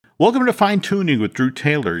Welcome to Fine Tuning with Drew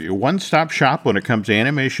Taylor, your one-stop shop when it comes to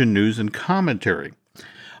animation news and commentary.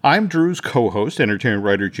 I'm Drew's co-host, entertainment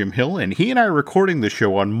writer Jim Hill, and he and I are recording the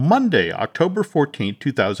show on Monday, October 14,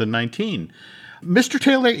 2019. Mr.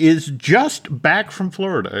 Taylor is just back from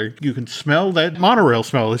Florida. You can smell that monorail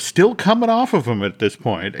smell is still coming off of him at this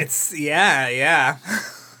point. Yeah.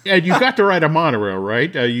 And you got to ride a monorail,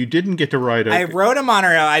 right? You didn't get to ride I rode a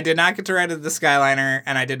monorail. I did not get to ride the Skyliner,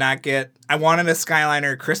 and I wanted a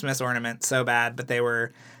Skyliner Christmas ornament so bad, but they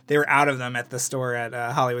were out of them at the store at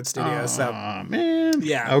Hollywood Studios. Man.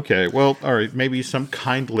 Yeah. Okay. Well, all right. Maybe some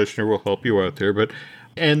kind listener will help you out there.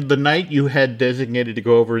 And the night you had designated to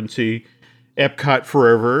go over and see Epcot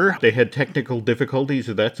Forever, they had technical difficulties.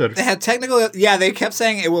 They had technical. Yeah, they kept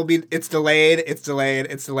saying it's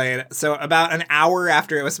delayed. So about an hour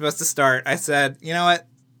after it was supposed to start, I said, you know what?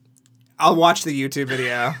 I'll watch the YouTube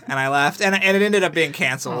video, and I left, and it ended up being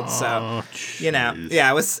canceled.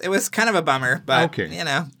 It was kind of a bummer, but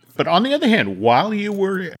okay. But on the other hand, while you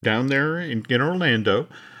were down there in Orlando,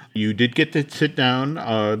 you did get to sit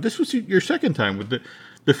down. This was your second time with the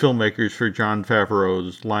filmmakers for Jon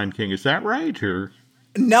Favreau's Lion King. Is that right? Or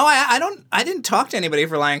no, I didn't talk to anybody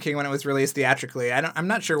for Lion King when it was released theatrically. I'm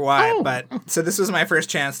not sure why, so this was my first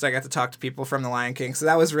chance that I got to talk to people from the Lion King. So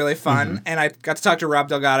that was really fun, and I got to talk to Rob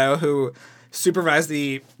Delgado, who supervised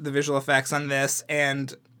the visual effects on this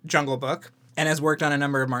and Jungle Book, and has worked on a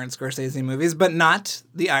number of Martin Scorsese movies, but not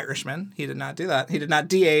The Irishman. He did not do that. He did not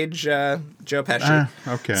de-age Joe Pesci.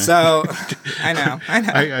 Okay. So, I know.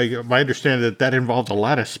 My understanding that involved a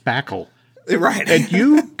lot of spackle. Right. And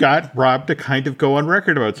you got Rob to kind of go on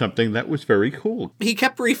record about something that was very cool. He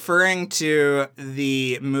kept referring to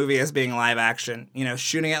the movie as being live action,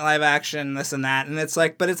 shooting at live action, this and that. And it's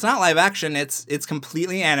like, but it's not live action. It's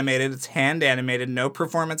completely animated. It's hand animated, no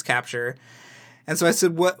performance capture. And so I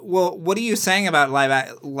said, what are you saying about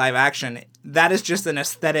live action? That is just an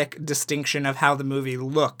aesthetic distinction of how the movie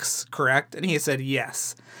looks, correct? And he said,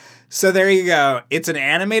 yes. So there you go. It's an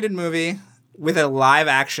animated movie with a live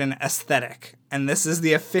action aesthetic. And this is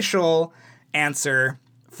the official answer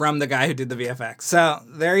from the guy who did the VFX. So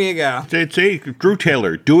there you go. It's Drew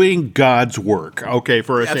Taylor doing God's work. Okay,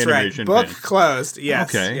 for us animation fans. Book fans. Closed.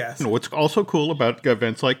 Yes. Okay. Yes. What's also cool about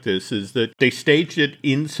events like this is that they staged it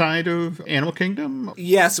inside of Animal Kingdom.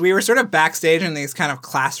 Yes, we were sort of backstage in these kind of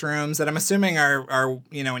classrooms that I'm assuming are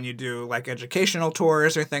when you do like educational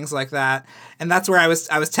tours or things like that. And that's where I was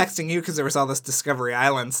texting you because there was all this Discovery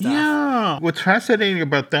Island stuff. Yeah. What's fascinating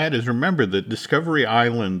about that is, remember that Discovery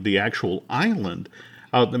Island, the actual island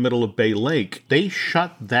out in the middle of Bay Lake, they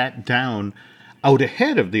shut that down out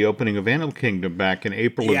ahead of the opening of Animal Kingdom back in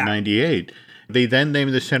April of 98. They then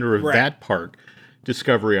named the center of that park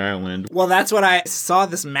Discovery Island. Well, that's what I saw,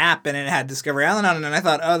 this map, and it had Discovery Island on it, and I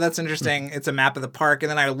thought, oh, that's interesting. It's a map of the park. And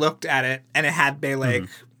then I looked at it, and it had Bay Lake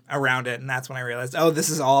around it, and that's when I realized, oh, this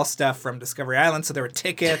is all stuff from Discovery Island. So there were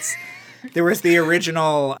tickets. There was the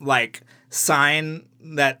original, sign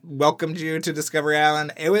that welcomed you to Discovery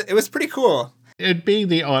Island. It was pretty cool. And being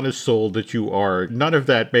the honest soul that you are, none of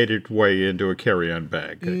that made its way into a carry-on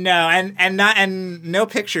bag. No, and no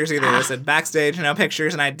pictures either. I said backstage, no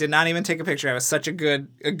pictures, and I did not even take a picture. I was such a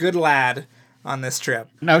good lad on this trip.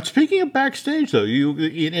 Now, speaking of backstage, though, you,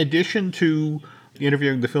 in addition to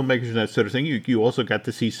interviewing the filmmakers and that sort of thing, you also got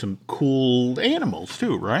to see some cool animals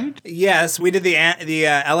too, right? Yes, we did the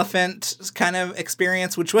elephant kind of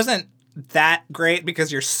experience, which wasn't that great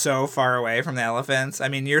because you're so far away from the elephants. I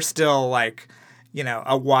mean, you're still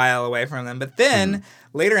a while away from them. But then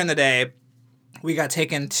later in the day, we got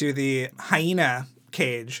taken to the hyena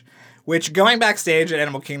cage, which going backstage at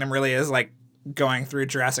Animal Kingdom really is like going through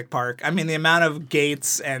Jurassic Park. I mean, the amount of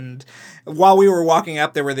gates, and while we were walking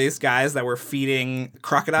up, there were these guys that were feeding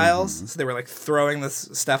crocodiles. So they were throwing this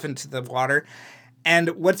stuff into the water. And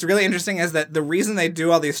what's really interesting is that the reason they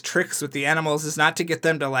do all these tricks with the animals is not to get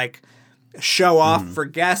them to show off for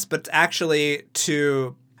guests, but actually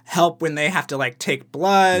to help when they have to take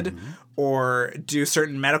blood or do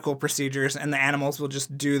certain medical procedures, and the animals will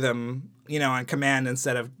just do them, on command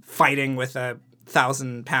instead of fighting with a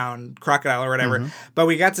 1,000-pound crocodile or whatever. But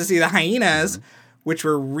we got to see the hyenas, which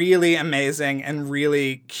were really amazing and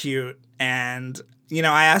really cute. And,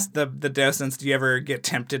 I asked the docents, do you ever get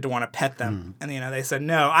tempted to want to pet them? And, they said,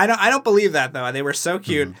 no. I don't believe that, though. They were so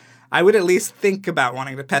cute. I would at least think about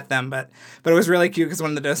wanting to pet them, but it was really cute because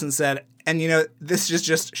one of the docents said, and this is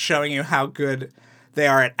just showing you how good they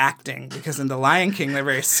are at acting, because in The Lion King they're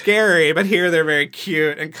very scary, but here they're very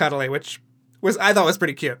cute and cuddly, which I thought was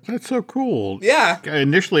pretty cute. That's so cool. Yeah.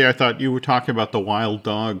 Initially I thought you were talking about the wild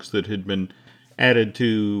dogs that had been added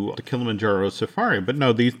to the Kilimanjaro Safari. But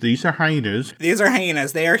no, these are hyenas. These are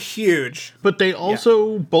hyenas. They are huge. But they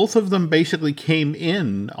also, both of them basically came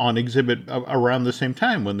in on exhibit around the same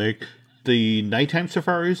time when the nighttime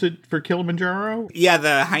safaris for Kilimanjaro. Yeah,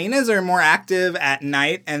 the hyenas are more active at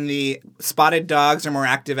night and the spotted dogs are more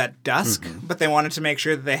active at dusk, but they wanted to make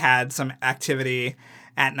sure that they had some activity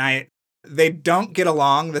at night. They don't get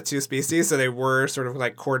along, the two species, so they were sort of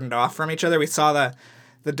like cordoned off from each other. We saw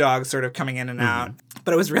the dogs sort of coming in and out,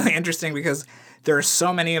 but it was really interesting because there are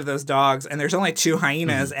so many of those dogs and there's only two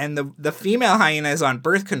hyenas, and the female hyena is on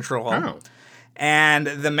birth control. Oh. And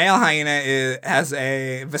the male hyena has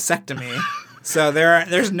a vasectomy. So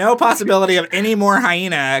there's no possibility of any more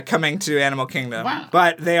hyena coming to Animal Kingdom. Wow.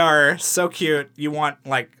 But they are so cute. You want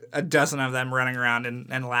like a dozen of them running around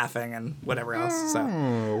and laughing and whatever else.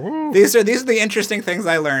 So these are the interesting things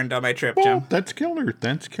I learned on my trip, Jim. Oh, that's killer.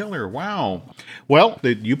 That's killer. Wow. Well,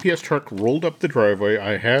 the UPS truck rolled up the driveway.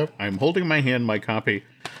 I'm holding in my hand my copy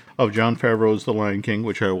of Jon Favreau's The Lion King,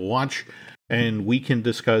 which I will watch and we can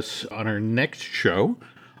discuss on our next show.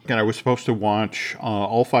 And I was supposed to watch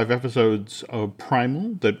all 5 episodes of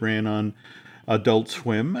Primal that ran on Adult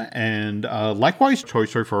Swim. And likewise, Toy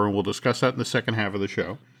Story 4, and we'll discuss that in the second half of the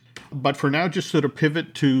show. But for now, just sort of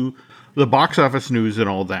pivot to the box office news and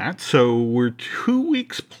all that. So we're 2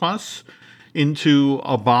 weeks plus into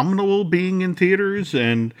Abominable being in theaters.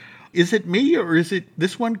 And is it me, or is it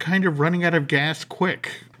this one kind of running out of gas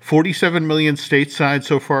quick? 47 million stateside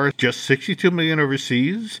so far, just 62 million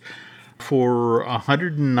overseas for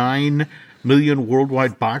 109 million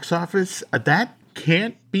worldwide box office. That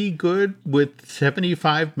can't be good with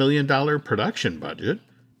 $75 million production budget.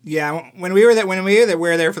 Yeah, when we were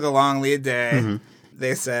there for the long lead day,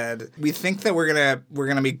 they said we think that we're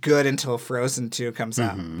gonna be good until Frozen 2 comes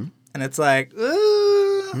out, and it's like, ooh.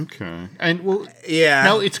 Okay, and well, yeah.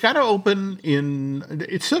 Now it's got to open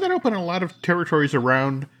it's still got to open in a lot of territories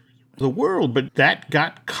around the world, but that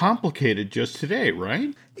got complicated just today,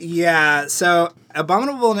 right? Yeah. So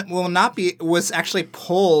Abominable was actually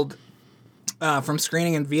pulled from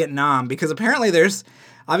screening in Vietnam because apparently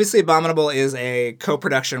obviously Abominable is a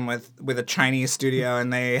co-production with a Chinese studio,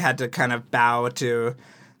 and they had to kind of bow to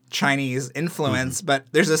Chinese influence. But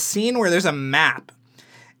there's a scene where there's a map,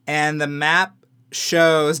 and the map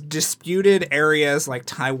shows disputed areas like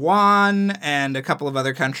Taiwan and a couple of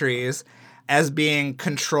other countries as being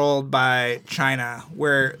controlled by China,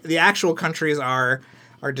 where the actual countries are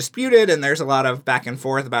disputed, and there's a lot of back and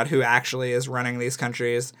forth about who actually is running these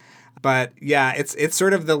countries. But yeah, it's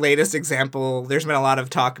sort of the latest example. There's been a lot of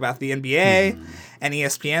talk about the NBA and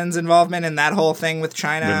ESPN's involvement in that whole thing with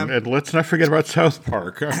China. And let's not forget about South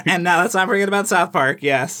Park. And now let's not forget about South Park,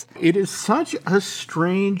 yes. It is such a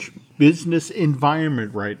strange business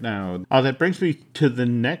environment right now. That brings me to the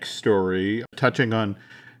next story, touching on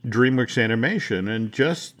DreamWorks Animation. And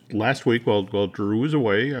just last week, while Drew was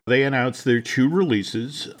away, they announced their 2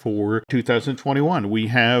 releases for 2021. We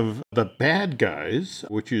have The Bad Guys,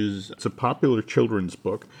 which is a popular children's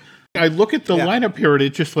book. I look at the lineup here and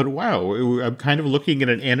it just went, wow, I'm kind of looking at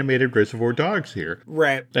an animated Reservoir Dogs here.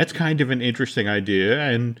 Right. That's kind of an interesting idea.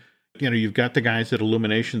 And, you've got the guys at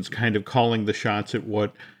Illuminations kind of calling the shots at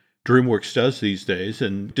what DreamWorks does these days.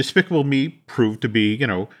 And Despicable Me proved to be,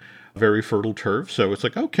 very fertile turf. So it's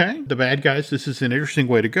like, okay, The Bad Guys, this is an interesting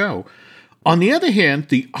way to go. On the other hand,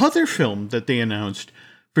 the other film that they announced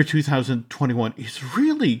for 2021 is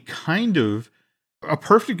really kind of a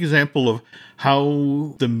perfect example of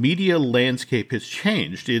how the media landscape has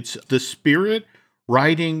changed. It's the Spirit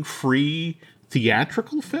Riding Free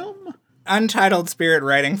theatrical film. Untitled Spirit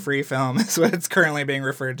Riding Free film is what it's currently being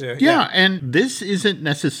referred to. Yeah, and this isn't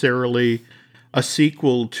necessarily a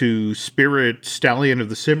sequel to Spirit Stallion of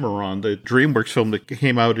the Cimarron, the DreamWorks film that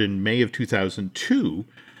came out in May of 2002.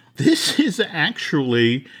 This is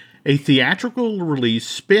actually a theatrical release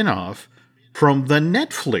spin-off from the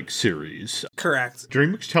Netflix series. Correct.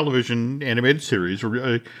 DreamWorks Television animated series,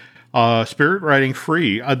 Spirit Riding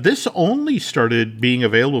Free. This only started being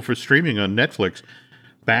available for streaming on Netflix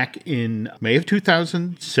back in May of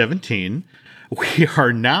 2017. We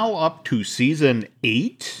are now up to season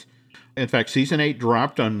 8. In fact, season 8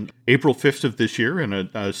 dropped on April 5th of this year,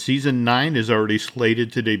 and season 9 is already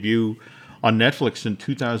slated to debut on Netflix in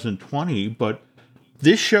 2020. But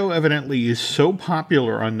this show evidently is so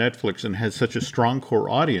popular on Netflix and has such a strong core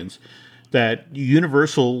audience that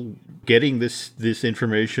Universal, getting this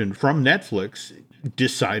information from Netflix,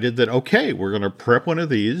 decided that, okay, we're going to prep one of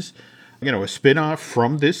these, a spin-off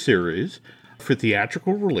from this series for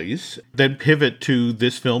theatrical release, then pivot to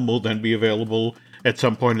this film will then be available at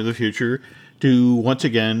some point in the future to once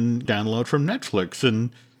again download from Netflix.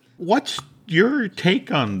 And what's your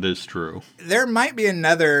take on this, Drew? There might be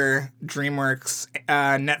another DreamWorks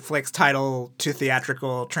Netflix title to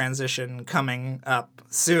theatrical transition coming up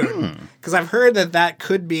soon. Because I've heard that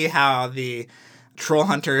could be how the Troll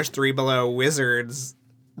Hunters 3 Below Wizards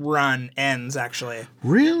run ends, actually.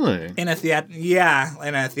 Really? In a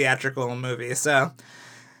theatrical movie. So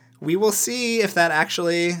we will see if that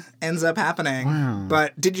actually ends up happening. Wow.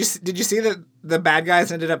 But did you see that the bad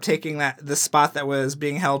guys ended up taking the spot that was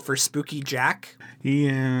being held for Spooky Jack?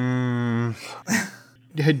 Yeah.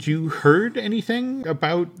 Had you heard anything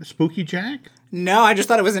about Spooky Jack? No, I just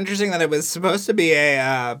thought it was interesting that it was supposed to be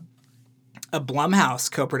a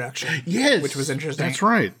Blumhouse co-production. Yes. Which was interesting. That's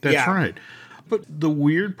right. That's right. But the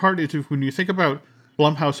weird part is when you think about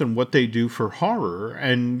Blumhouse and what they do for horror,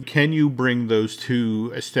 and can you bring those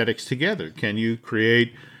two aesthetics together? Can you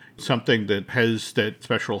create something that has that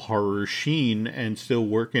special horror sheen and still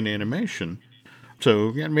work in animation?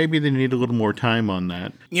 So yeah, maybe they need a little more time on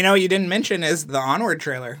that. You know what you didn't mention is the Onward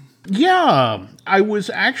trailer. Yeah, I was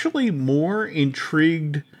actually more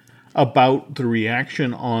intrigued about the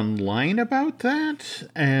reaction online about that,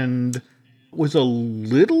 and was a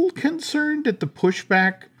little concerned at the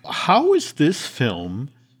pushback. How is this film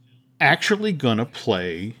actually going to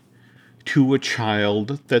play to a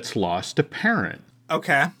child that's lost a parent?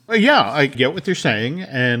 Okay. Yeah, I get what they're saying,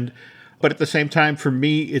 but at the same time, for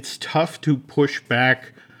me, it's tough to push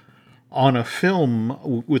back on a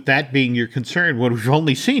film with that being your concern when we've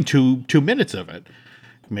only seen two minutes of it.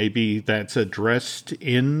 Maybe that's addressed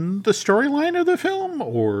in the storyline of the film,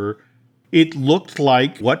 or it looked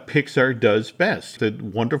like what Pixar does best. The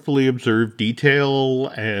wonderfully observed detail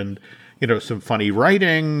and, some funny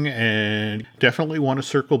writing, and definitely want to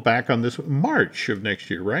circle back on this March of next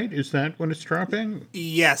year, right? Is that when it's dropping?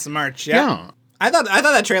 Yes, March, yeah. I thought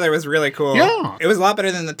that trailer was really cool. Yeah. It was a lot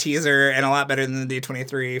better than the teaser and a lot better than the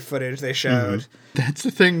D23 footage they showed. That's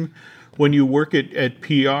the thing. When you work at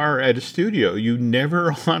PR at a studio, you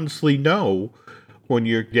never honestly know when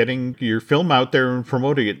you're getting your film out there and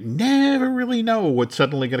promoting it. Never really know what's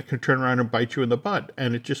suddenly going to turn around and bite you in the butt.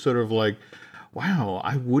 And it's just sort of like, wow,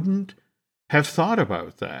 I wouldn't have thought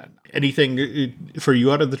about that. Anything for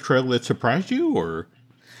you out of the trailer that surprised you, or?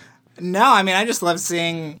 No, I mean, I just love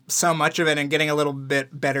seeing so much of it and getting a little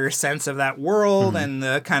bit better sense of that world and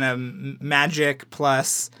the kind of magic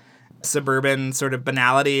plus suburban sort of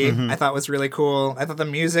banality I thought was really cool. I thought the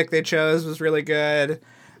music they chose was really good.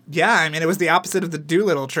 Yeah, I mean, it was the opposite of the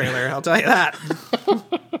Doolittle trailer, I'll tell you that.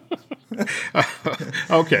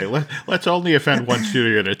 Okay, let's only offend one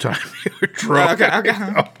studio at a time.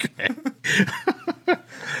 Okay.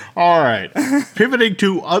 All right. Pivoting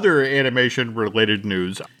to other animation-related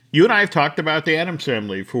news. You and I have talked about the Addams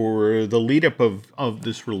Family for the lead-up of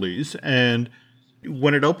this release, and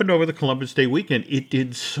when it opened over the Columbus Day weekend, it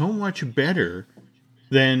did so much better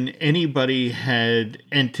than anybody had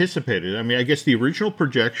anticipated. I mean, I guess the original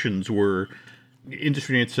projections were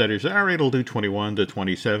industry insiders, all right, it'll do 21 to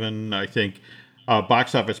 27. I think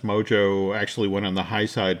Box Office Mojo actually went on the high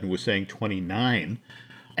side and was saying 29.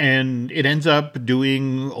 And it ends up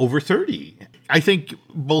doing over 30. I think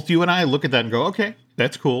both you and I look at that and go, okay,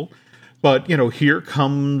 that's cool. But, here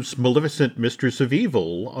comes Maleficent, Mistress of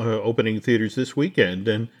Evil, opening theaters this weekend.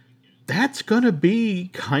 And that's going to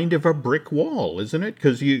be kind of a brick wall, isn't it?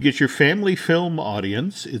 Because you get your family film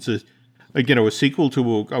audience. It's a sequel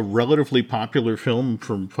to a relatively popular film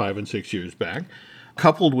from 5 and 6 years back,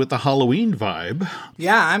 coupled with the Halloween vibe.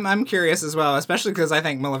 Yeah, I'm curious as well, especially because I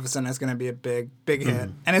think Maleficent is going to be a big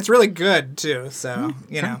hit. And it's really good, too, so,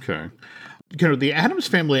 Okay. The Addams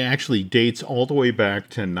Family actually dates all the way back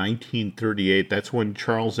to 1938. That's when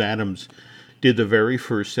Charles Addams did the very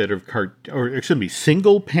first set of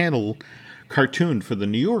single-panel cartoon for The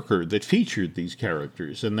New Yorker that featured these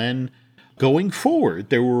characters. And then going forward,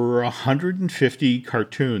 there were 150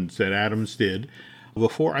 cartoons that Addams did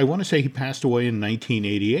before, I want to say he passed away in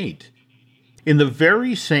 1988. In the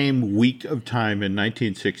very same week of time in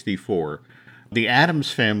 1964, the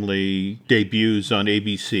Addams Family debuts on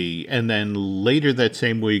ABC, and then later that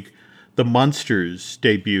same week, The Munsters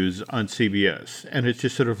debuts on CBS. And it's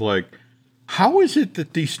just sort of like, how is it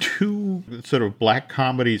that these two sort of black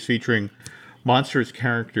comedies featuring monstrous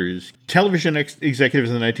characters, television executives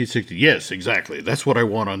in the 1960s, yes, exactly, that's what I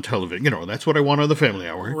want on television, that's what I want on the Family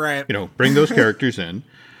Hour. Right. Bring those characters in.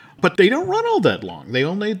 But they don't run all that long.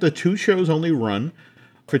 The two shows only run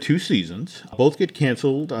for 2 seasons. Both get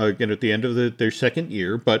canceled at the end of their second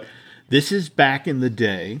year. But this is back in the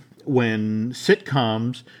day when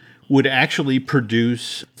sitcoms would actually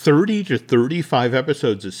produce 30 to 35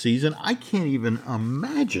 episodes a season. I can't even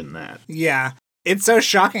imagine that. Yeah. It's so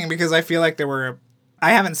shocking because I feel like there were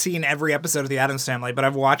I haven't seen every episode of The Addams Family, but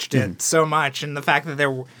I've watched it so much, and the fact that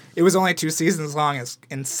it was only 2 seasons long is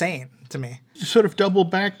insane to me. Sort of double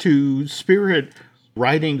back to Spirit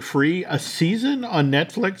riding free. A season on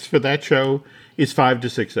Netflix for that show is 5 to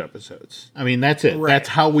 6 episodes. I mean, that's it. Right. That's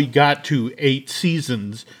how we got to 8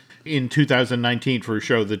 seasons in 2019 for a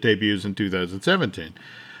show that debuts in 2017.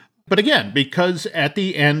 But again, because at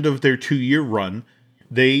the end of their 2-year run,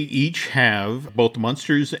 they each have, both the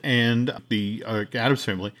Munsters and the Addams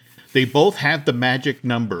Family, they both have the magic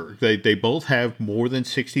number. They both have more than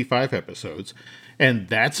 65 episodes. And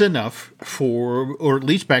that's enough for, or at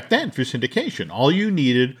least back then, for syndication. All you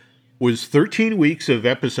needed was 13 weeks of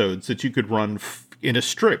episodes that you could run in a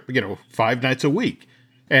strip, 5 nights a week.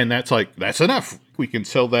 And that's enough. We can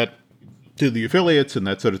sell that to the affiliates and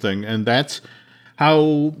that sort of thing. And that's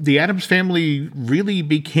how the Addams Family really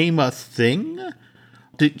became a thing.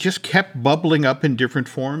 It just kept bubbling up in different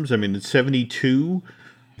forms. I mean, in 1972,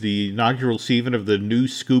 the inaugural season of the new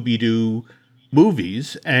Scooby-Doo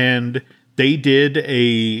movies, and they did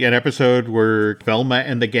an episode where Velma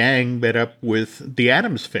and the gang met up with the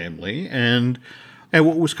Addams Family. And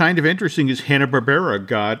what was kind of interesting is Hanna-Barbera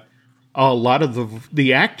got a lot of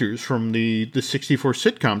the actors from the 1964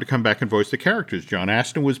 sitcom to come back and voice the characters. John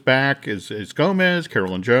Astin was back as Gomez.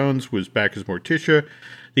 Carolyn Jones was back as Morticia.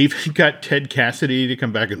 They even got Ted Cassidy to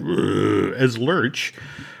come back as Lurch.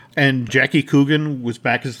 And Jackie Coogan was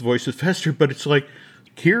back as the voice of Fester. But it's like,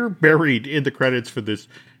 here buried in the credits for this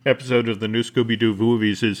episode of the new Scooby-Doo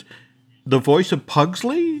movies is the voice of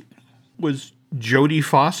Pugsley was Jodie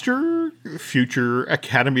Foster, future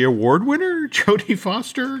Academy Award winner Jodie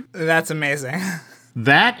Foster. That's amazing.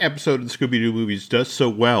 That episode of the Scooby-Doo movies does so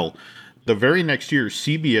well. The very next year,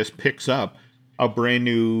 CBS picks up a brand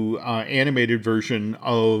new animated version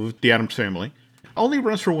of The Addams Family. Only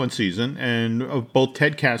runs for 1 season, and both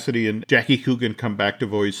Ted Cassidy and Jackie Coogan come back to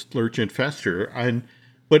voice Lurch and Fester.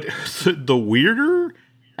 But the weirder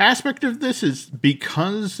aspect of this is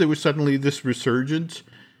because there was suddenly this resurgence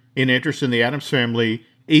in interest in the Addams Family,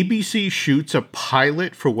 ABC shoots a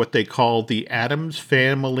pilot for what they call the Addams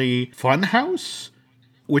Family Funhouse,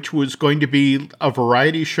 which was going to be a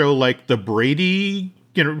variety show like the Brady.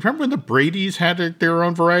 Remember when the Bradys had their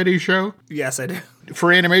own variety show? Yes, I do.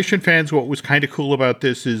 For animation fans, what was kind of cool about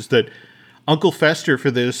this is that Uncle Fester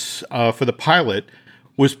for the pilot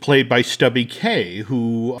was played by Stubby Kaye,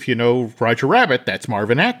 who, if you know Roger Rabbit, that's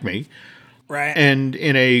Marvin Acme. Right. And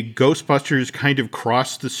in a Ghostbusters kind of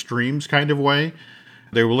cross the streams kind of way,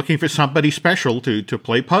 they were looking for somebody special to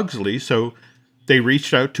play Pugsley, so they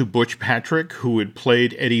reached out to Butch Patrick, who had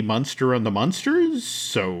played Eddie Munster on the Munsters,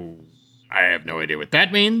 so I have no idea what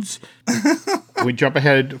that means. We jump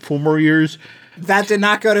ahead 4 more years. That did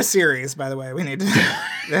not go to series, by the way. We need to.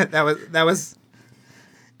 that was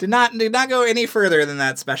did not go any further than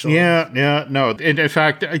that special. Yeah, no. And in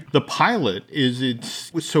fact, the pilot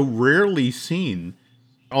it's so rarely seen.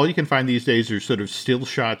 All you can find these days are sort of still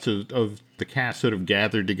shots of the cast sort of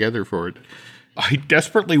gathered together for it. I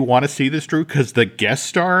desperately want to see this, Drew, because the guest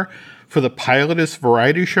star for the pilotist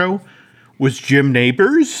variety show was Jim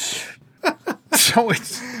Nabors. So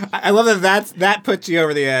it's... I love that puts you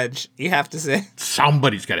over the edge, you have to say.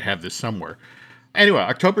 Somebody's got to have this somewhere. Anyway,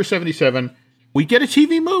 October 1977, we get a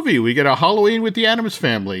TV movie. We get a Halloween with the Addams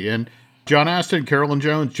Family. And John Astin, Carolyn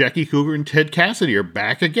Jones, Jackie Coogan, and Ted Cassidy are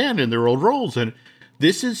back again in their old roles. And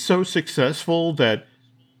this is so successful that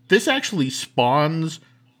this actually spawns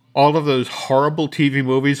all of those horrible TV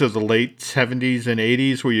movies of the late 70s and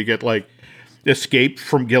 80s where you get like Escape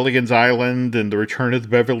from Gilligan's Island and The Return of the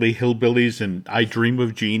Beverly Hillbillies and I Dream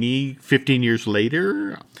of Jeannie 15 years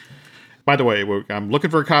later. By the way, I'm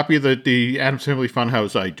looking for a copy of the Addams Family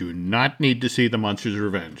Funhouse. I do not need to see The Monsters'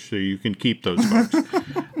 Revenge, so you can keep those folks.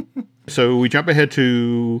 So we jump ahead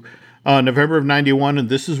to November of 91, and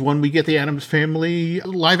this is when we get the Addams Family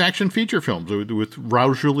live-action feature films with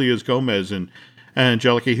Raul Julia as Gomez and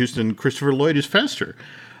Angelica Houston, Christopher Lloyd as Fester.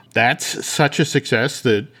 That's such a success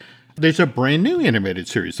that there's a brand new animated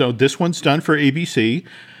series. So this one's done for ABC.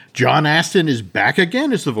 John Astin is back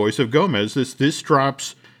again as the voice of Gomez. This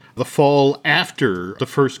drops the fall after the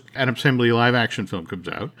first Addams Family live-action film comes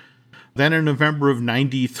out. Then in November of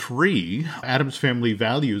 93, Addams Family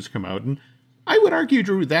Values come out, and I would argue,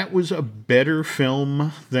 Drew, that was a better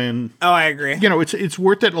film than... Oh, I agree. It's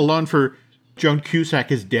worth it alone for Joan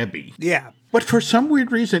Cusack as Debbie. Yeah. But for some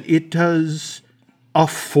weird reason, it does a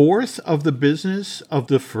fourth of the business of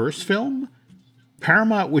the first film.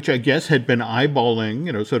 Paramount, which I guess had been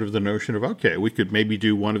eyeballing, sort of the notion of, okay, we could maybe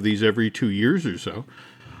do one of these every 2 years or so.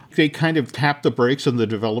 They kind of tapped the brakes on the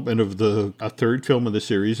development of a third film in the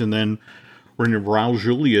series and then when Raul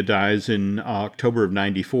Julia dies in October of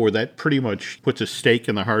 94. That pretty much puts a stake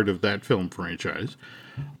in the heart of that film franchise.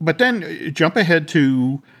 But then jump ahead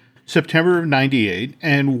to September of 98,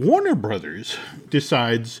 and Warner Brothers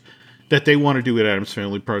decides that they want to do an Addams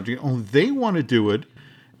Family project. Oh, they want to do it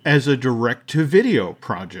as a direct-to-video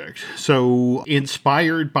project. So,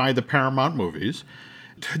 inspired by the Paramount movies,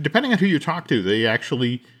 depending on who you talk to, they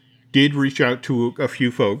actually did reach out to a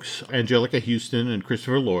few folks, Angelica Houston and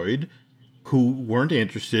Christopher Lloyd, who weren't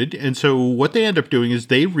interested. And so what they end up doing is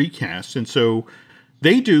they recast. And so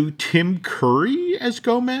they do Tim Curry as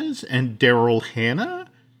Gomez and Daryl Hannah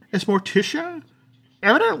as Morticia.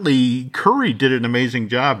 Evidently, Curry did an amazing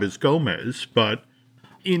job as Gomez, but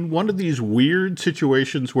in one of these weird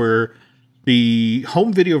situations where the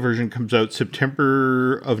home video version comes out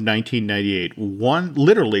September of 1998,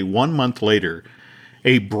 literally 1 month later,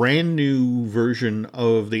 a brand new version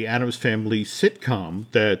of the Addams Family sitcom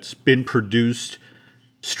that's been produced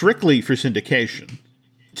strictly for syndication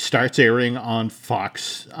starts airing on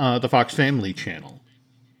Fox, the Fox Family channel.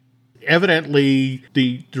 Evidently,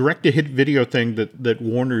 the direct-to-hit video thing that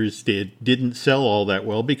Warner's didn't sell all that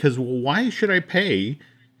well because, well, why should I pay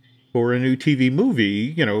for a new TV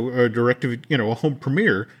movie, a home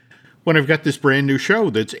premiere, when I've got this brand new show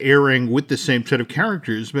that's airing with the same set of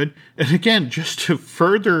characters? And again, just to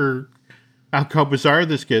further how bizarre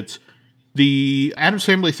this gets, the Addams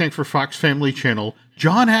Family thing for Fox Family Channel,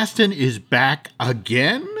 John Astin is back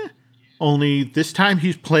again, only this time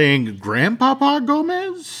he's playing Grandpapa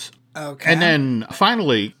Gomez. Okay. And then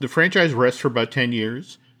finally, the franchise rests for about 10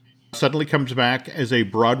 years, suddenly comes back as a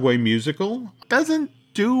Broadway musical. Doesn't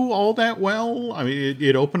do all that well. I mean,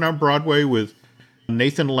 it opened on Broadway with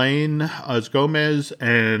Nathan Lane as Gomez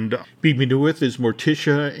and Bebe Neuwirth as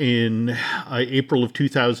Morticia in April of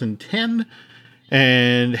 2010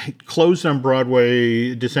 and closed on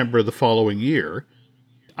Broadway December of the following year.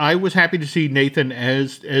 I was happy to see Nathan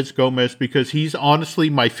as Gomez because he's honestly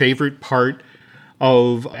my favorite part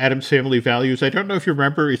of Addams Family Values. I don't know if you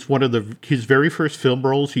remember, it's one of his very first film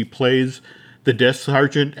roles. He plays the desk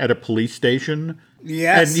sergeant at a police station.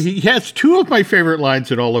 Yes. And he has two of my favorite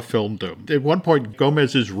lines in all of filmdom. At one point,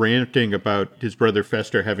 Gomez is ranting about his brother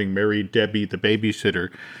Fester having married Debbie, the babysitter,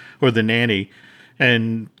 or the nanny.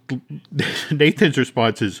 And Nathan's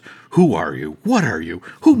response is, "Who are you? What are you?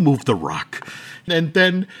 Who moved the rock?" And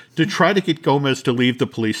then to try to get Gomez to leave the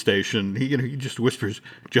police station, he just whispers,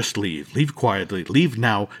 "Just leave. Leave quietly. Leave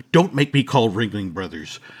now. Don't make me call Ringling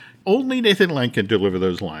Brothers." Only Nathan Lane can deliver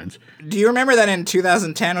those lines. Do you remember that in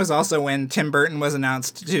 2010 was also when Tim Burton was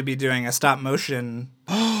announced to be doing a stop-motion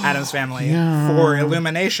Addams Family for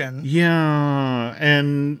Illumination? Yeah,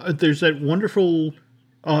 and there's that wonderful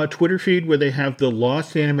Twitter feed where they have the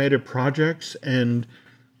Lost Animated Projects, and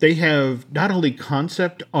they have not only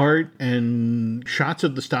concept art and shots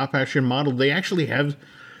of the stop-action model, they actually have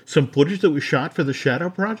some footage that was shot for the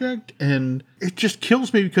Shadow Project, and it just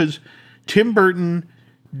kills me because Tim Burton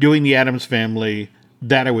doing the Addams Family,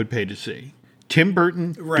 that I would pay to see. Tim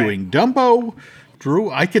Burton doing Dumbo. Drew,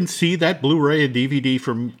 I can see that Blu-ray and DVD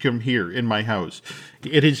from here in my house.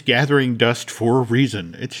 It is gathering dust for a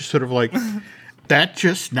reason. It's just sort of like, that's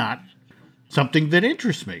just not something that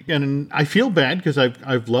interests me. And I feel bad because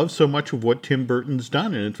I've loved so much of what Tim Burton's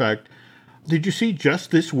done. And in fact, did you see just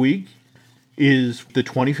this week is the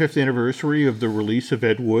 25th anniversary of the release of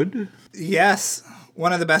Ed Wood? Yes.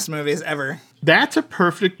 One of the best movies ever. That's a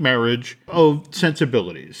perfect marriage of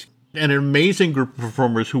sensibilities. And an amazing group of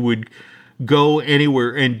performers who would go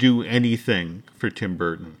anywhere and do anything for Tim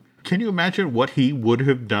Burton. Can you imagine what he would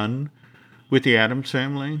have done with the Addams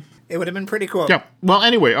Family? It would have been pretty cool. Yeah. Well,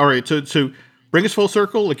 anyway, all right. So bring us full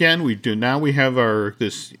circle. Again, we have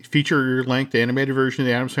this feature-length animated version of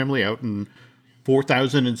the Addams Family out in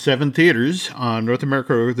 4,007 theaters on North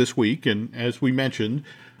America this week. And as we mentioned,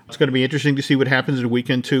 it's going to be interesting to see what happens in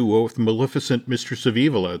weekend 2 with Maleficent Mistress of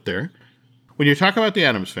Evil out there. When you talk about the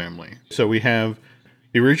Addams Family, so we have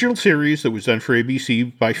the original series that was done for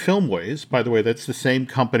ABC by Filmways. By the way, that's the same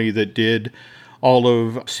company that did all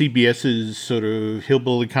of CBS's sort of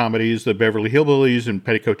hillbilly comedies, the Beverly Hillbillies and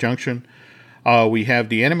Petticoat Junction. We have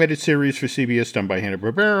the animated series for CBS done by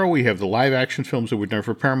Hanna-Barbera. We have the live-action films that were done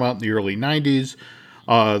for Paramount in the early 90s.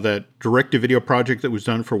 That direct-to-video project that was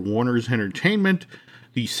done for Warner's Entertainment.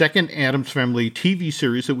 The second Addams Family TV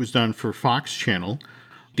series that was done for Fox Channel,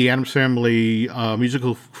 the Addams Family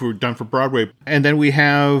musical done for Broadway, and then we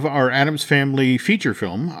have our Addams Family feature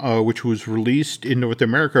film, which was released in North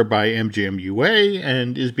America by MGM UA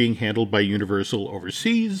and is being handled by Universal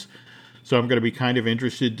overseas. So I'm going to be kind of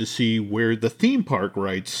interested to see where the theme park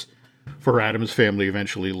rights for Addams Family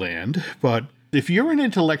eventually land. But If you're an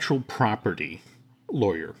intellectual property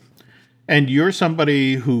lawyer and you're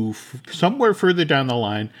somebody who somewhere further down the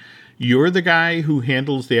line, you're the guy who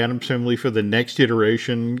handles the Addams Family for the next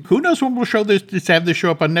iteration. Who knows when we'll have this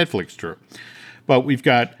show up on Netflix, Drew? But we've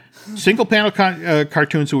got single panel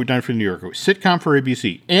cartoons that were done for New York, sitcom for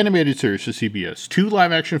ABC, animated series for CBS, 2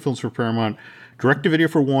 live action films for Paramount, direct-to-video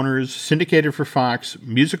for Warner's, syndicated for Fox,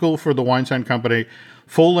 musical for the Weinstein Company,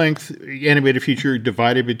 full-length animated feature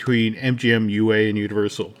divided between MGM, UA, and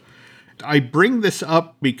Universal. I bring this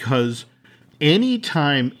up because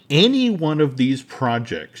anytime any one of these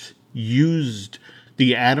projects used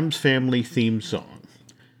the Addams Family theme song,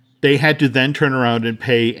 they had to then turn around and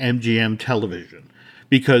pay MGM Television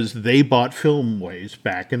because they bought Filmways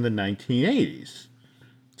back in the 1980s.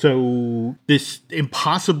 So this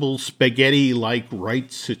impossible spaghetti-like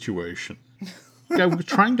rights situation. I was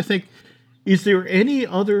trying to think, is there any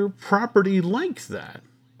other property like that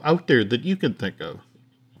out there that you can think of?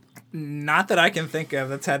 Not that I can think of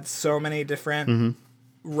that's had so many different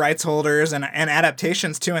rights holders and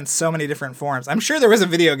adaptations too in so many different forms. I'm sure there was a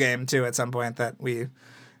video game too at some point that we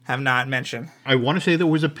have not mentioned. I want to say there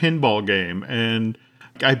was a pinball game, and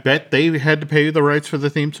I bet they had to pay the rights for the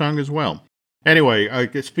theme song as well. Anyway,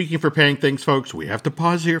 speaking for paying things, folks, we have to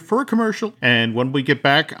pause here for a commercial. And when we get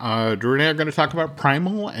back, Drew and I are going to talk about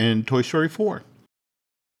Primal and Toy Story 4.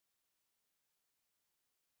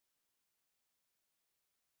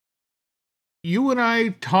 You and I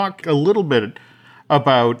talked a little bit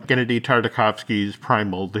about Gennady Tartakovsky's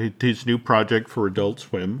Primal, his new project for Adult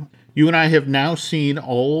Swim. You and I have now seen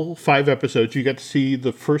all 5 episodes. You got to see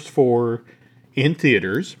the first 4 in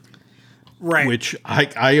theaters. Right. Which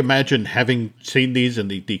I imagine, having seen these in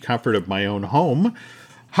the comfort of my own home,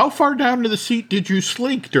 how far down to the seat did you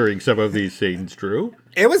slink during some of these scenes, Drew?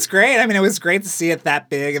 It was great. I mean, it was great to see it that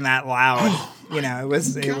big and that loud.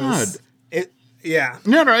 Yeah.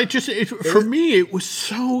 No, for me, it was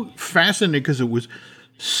so fascinating because it was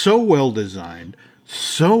so well designed,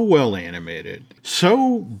 so well animated,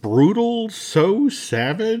 so brutal, so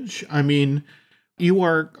savage. I mean, you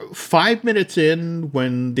are 5 minutes in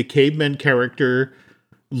when the caveman character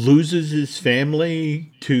loses his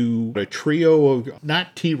family to a trio of,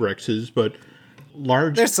 not T-Rexes, but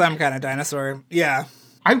large... There's some kind of dinosaur. Yeah.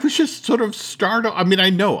 I was just sort of startled. I mean,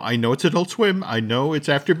 I know it's Adult Swim. I know it's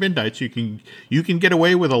after midnight, so you can get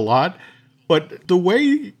away with a lot. But the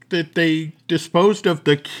way that they disposed of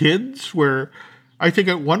the kids, where I think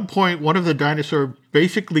at one point one of the dinosaurs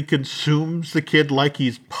basically consumes the kid like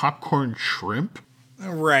he's popcorn shrimp.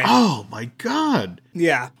 Right. Oh, my God.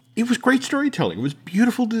 Yeah. It was great storytelling. It was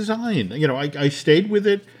beautiful design. I stayed with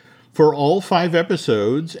it for all 5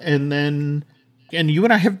 episodes, and you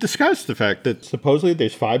and I have discussed the fact that supposedly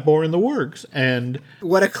there's 5 more in the works, and...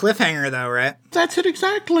 What a cliffhanger, though, right? That's it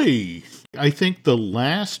exactly. I think the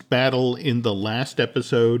last battle in the last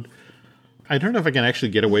episode... I don't know if I can actually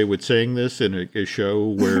get away with saying this in a show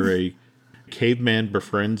where a caveman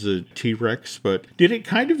befriends a T-Rex, but did it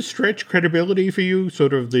kind of stretch credibility for you?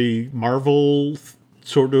 Sort of the Marvel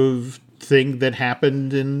sort of thing that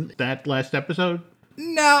happened in that last episode?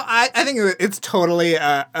 No, I think it's totally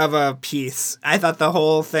of a piece. I thought the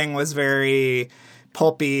whole thing was very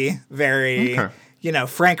pulpy, very,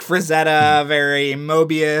 Frank Frazetta, very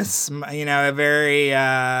Mobius, very,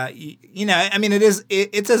 I mean,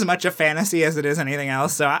 it's as much a fantasy as it is anything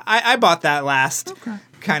else. So I bought that last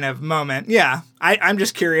kind of moment. Yeah, I'm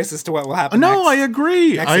just curious as to what will happen next. I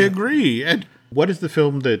agree. I agree. And what is the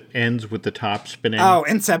film that ends with the top spinning? Oh,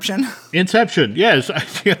 Inception. Inception, yes.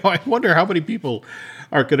 I wonder how many people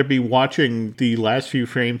are going to be watching the last few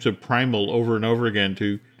frames of Primal over and over again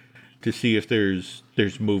to see if there's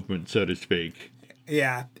movement, so to speak.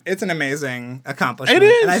 Yeah, it's an amazing accomplishment. It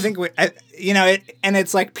is. And I think, and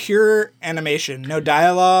it's like pure animation. No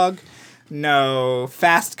dialogue, no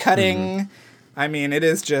fast cutting. Mm-hmm. I mean, it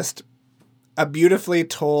is just a beautifully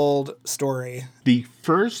told story. The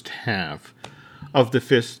first half of the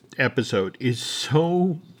 5th episode is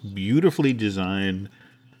so beautifully designed,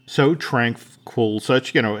 so tranquil,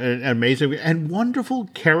 such, an amazing and wonderful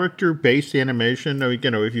character-based animation.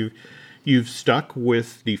 If you've stuck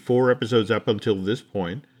with the 4 episodes up until this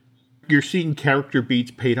point, you're seeing character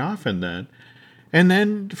beats paid off in that. And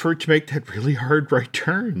then for it to make that really hard right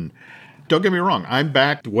turn. Don't get me wrong, I'm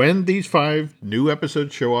back. When these 5 new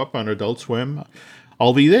episodes show up on Adult Swim,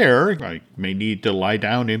 I'll be there. I may need to lie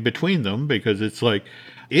down in between them because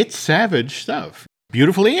it's savage stuff.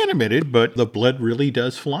 Beautifully animated, but the blood really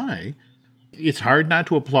does fly. It's hard not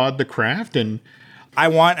to applaud the craft, and I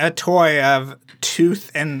want a toy of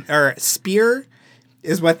tooth or spear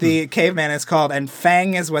is what the caveman is called, and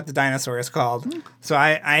Fang is what the dinosaur is called. So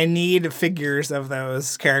I need figures of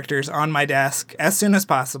those characters on my desk as soon as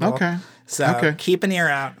possible. Okay. So keep an ear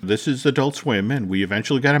out. This is Adult Swim, and we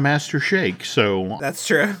eventually got a Master Shake, so... That's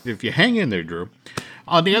true. If you hang in there, Drew.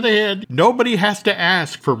 On the other hand, nobody has to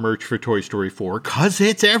ask for merch for Toy Story 4, because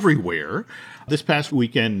it's everywhere. This past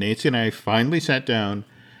weekend, Nancy and I finally sat down,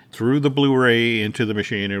 threw the Blu-ray into the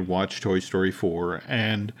machine, and watched Toy Story 4,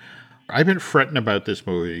 and I've been fretting about this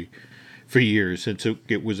movie for years since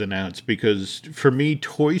it was announced, because for me,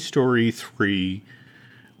 Toy Story 3...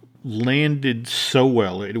 landed so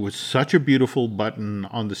well. It was such a beautiful button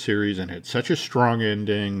on the series and had such a strong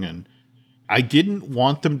ending, and I didn't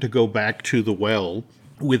want them to go back to the well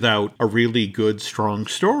without a really good, strong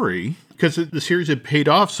story, because the series had paid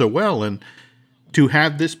off so well, and to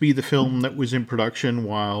have this be the film that was in production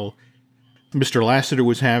while Mr. Lasseter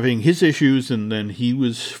was having his issues, and then he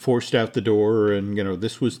was forced out the door, and,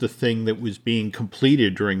 this was the thing that was being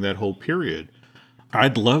completed during that whole period.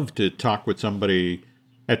 I'd love to talk with somebody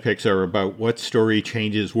at Pixar about what story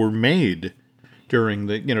changes were made during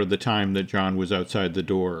the time that John was outside the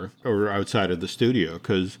door or outside of the studio,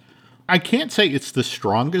 because I can't say it's the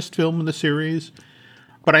strongest film in the series,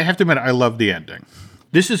 but I have to admit I love the ending.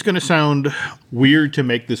 This is going to sound weird to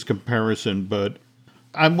make this comparison, but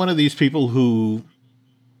I'm one of these people who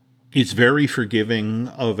is very forgiving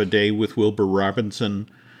of A Day with Wilbur Robinson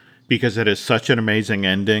because it has such an amazing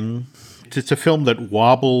ending. It's a film that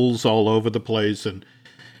wobbles all over the place and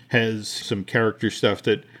has some character stuff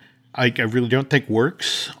that I really don't think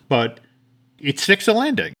works, but it sticks a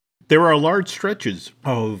landing. There are large stretches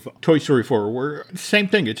of Toy Story 4 where, same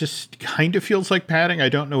thing, it just kind of feels like padding. I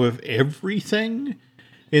don't know if everything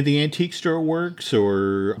in the antique store works,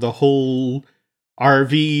 or the whole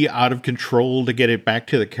RV out of control to get it back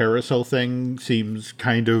to the carousel thing seems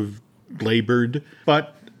kind of labored,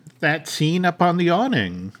 but that scene up on the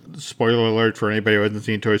awning, spoiler alert for anybody who hasn't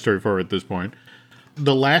seen Toy Story 4 at this point,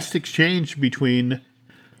 the last exchange between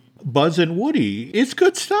Buzz and Woody, it's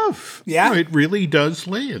good stuff. Yeah. It really does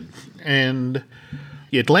land. And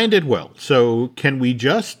it landed well. So can we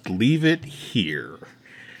just leave it here?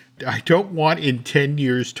 I don't want in 10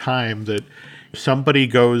 years' time that somebody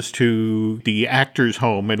goes to the actor's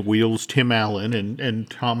home and wheels Tim Allen and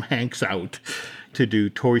Tom Hanks out to do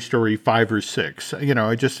Toy Story 5 or 6.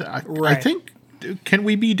 I think, can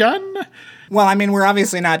we be done? Well, I mean, we're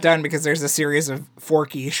obviously not done because there's a series of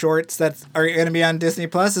Forky shorts that are going to be on Disney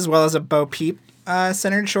Plus, as well as a Bo Peep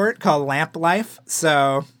centered short called Lamp Life.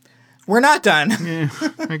 So we're not done. Yeah,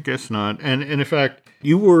 I guess not. And in fact,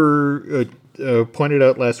 you were pointed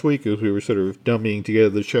out last week as we were sort of dummying together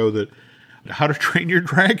the show that How to Train Your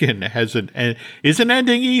Dragon isn't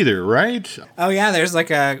ending either, right? Oh, yeah. There's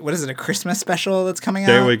like a Christmas special that's coming out?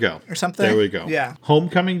 There we go. Or something? There we go. Yeah.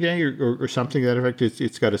 Homecoming Day or something to that effect.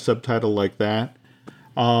 It's got a subtitle like that.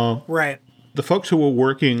 Right. The folks who were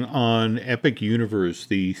working on Epic Universe,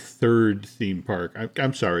 the third theme park,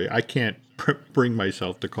 I'm sorry, I can't bring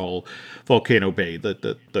myself to call Volcano Bay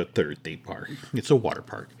the third theme park. It's a water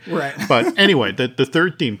park. Right. But anyway, the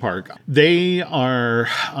third theme park, they are,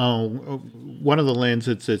 one of the lands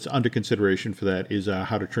that's under consideration for that is a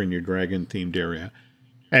How to Train Your Dragon themed area.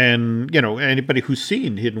 And, anybody who's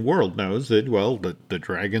seen Hidden World knows that, well, the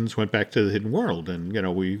dragons went back to the Hidden World, and,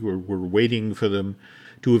 we're waiting for them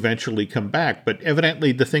to eventually come back. But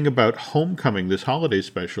evidently the thing about Homecoming, this holiday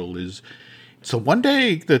special, is so one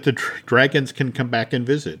day that the dragons can come back and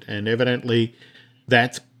visit. And evidently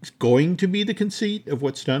that's going to be the conceit of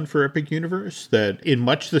what's done for Epic Universe, that in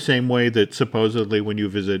much the same way that supposedly when you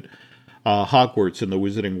visit Hogwarts in the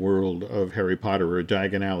Wizarding World of Harry Potter or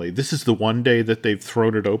Diagon Alley, this is the one day that they've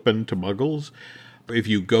thrown it open to Muggles. If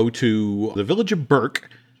you go to the village of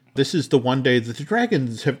Berk, this is the one day that the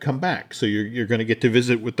dragons have come back. So you're going to get to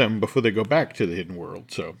visit with them before they go back to the Hidden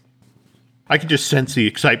World. So I can just sense the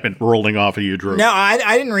excitement rolling off of you, Drew. No,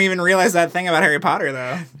 I didn't even realize that thing about Harry Potter,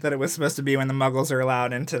 though, that it was supposed to be when the Muggles are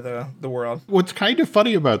allowed into the world. What's kind of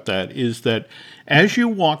funny about that is that as you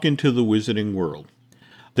walk into the Wizarding World,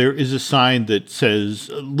 there is a sign that says,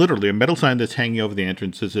 literally a metal sign that's hanging over the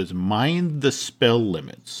entrance that says, "Mind the spell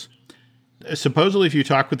limits." Supposedly, if you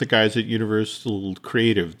talk with the guys at Universal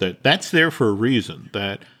Creative, that's there for a reason,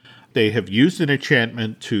 that they have used an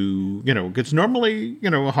enchantment to, because normally,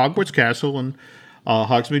 Hogwarts Castle and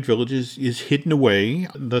Hogsmeade Village is hidden away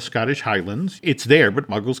in the Scottish Highlands. It's there, but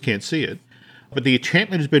Muggles can't see it. But the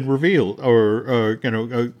enchantment has been revealed or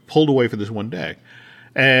pulled away for this one day.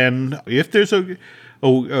 And if there's a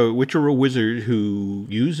witch or a wizard who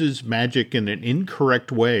uses magic in an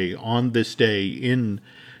incorrect way on this day in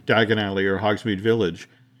Diagon Alley or Hogsmeade Village,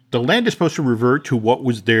 the land is supposed to revert to what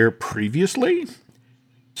was there previously.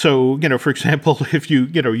 So, for example, if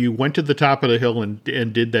you went to the top of the hill and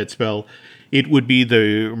did that spell, it would be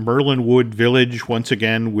the Merlin Wood Village once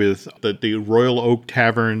again with the Royal Oak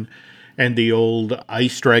Tavern and the old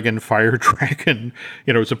Ice Dragon, Fire Dragon,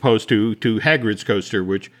 as opposed to Hagrid's coaster,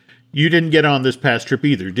 which you didn't get on this past trip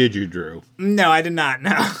either, did you, Drew? No, I did not,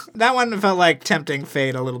 no. That one felt like tempting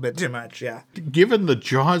fate a little bit too much, yeah. Given the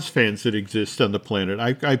Jaws fans that exist on the planet,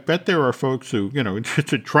 I bet there are folks who,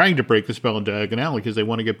 trying to break the spell in Diagon Alley because they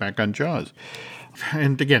want to get back on Jaws.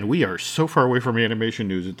 And again, we are so far away from animation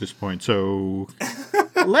news at this point, so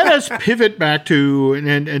let us pivot back to,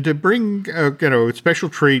 and to bring, a special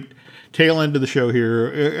treat, tail end of the show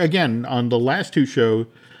here. Again, on the last two shows,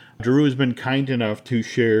 Drew has been kind enough to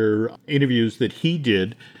share interviews that he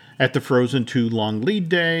did at the Frozen 2 Long Lead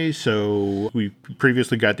Day. So we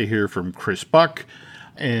previously got to hear from Chris Buck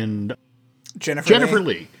and Jennifer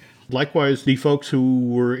Lee. Likewise, the folks who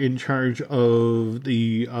were in charge of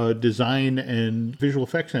the design and visual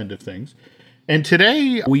effects end of things. And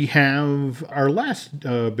today we have our last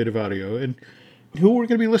bit of audio. And who we're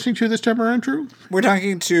going to be listening to this time around, Drew? We're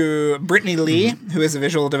talking to Brittany Lee, who is a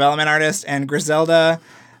visual development artist, and Griselda,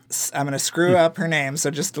 I'm going to screw up her name,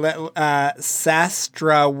 so just let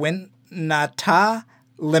Sastrawinata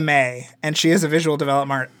LeMay, and she is a visual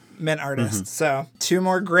development artist. So 2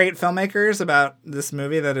 more great filmmakers about this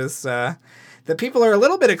movie that is that people are a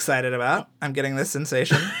little bit excited about. I'm getting this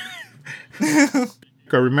sensation. I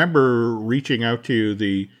remember reaching out to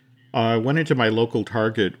you. I went into my local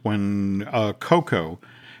Target when Coco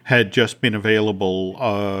had just been made available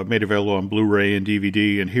on Blu-ray and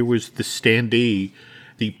DVD, and here was the standee.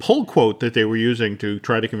 The pull quote that they were using to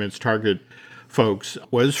try to convince Target folks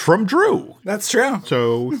was from Drew. That's true.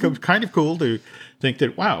 So it was kind of cool to think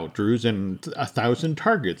that, wow, Drew's in 1,000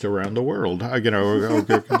 Targets around the world,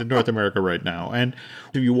 in North America right now. And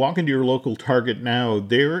if you walk into your local Target now,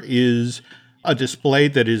 there is a display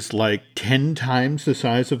that is like 10 times the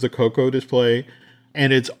size of the Coco display,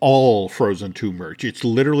 and it's all Frozen 2 merch. It's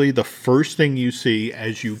literally the first thing you see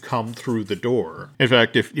as you come through the door. In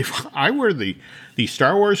fact, if I were the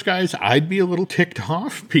Star Wars guys, I'd be a little ticked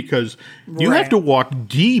off because you have to walk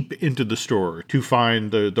deep into the store to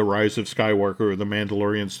find the Rise of Skywalker or the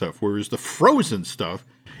Mandalorian stuff, whereas the Frozen stuff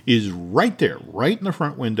is right there, right in the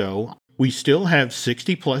front window. We still have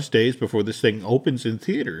 60 plus days before this thing opens in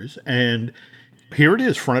theaters, and here it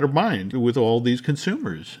is, front of mind with all these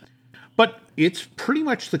consumers. But it's pretty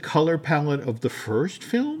much the color palette of the first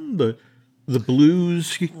film, the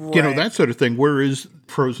blues, that sort of thing. Whereas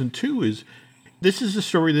Frozen 2 this is a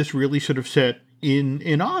story that's really sort of set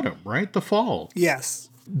in autumn, right? The fall. Yes.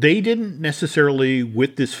 They didn't necessarily,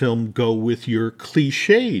 with this film, go with your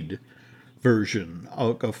cliched version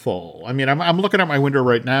of fall. I mean, I'm looking out my window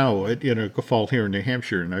right now at fall here in New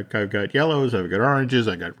Hampshire, and I've got yellows, I've got oranges,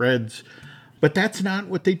 I've got reds. But that's not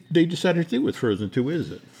what they decided to do with Frozen 2,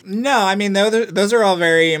 is it? No, I mean, those are all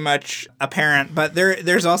very much apparent, but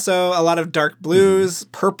there's also a lot of dark blues,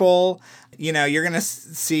 purple. You're going to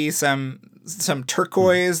see some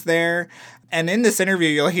turquoise there. And in this interview,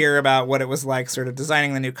 you'll hear about what it was like sort of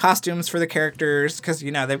designing the new costumes for the characters, because,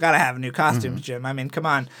 they've got to have new costumes, Jim. I mean, come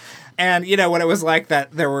on. And, what it was like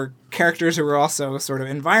that there were characters who were also sort of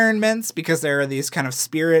environments, because there are these kind of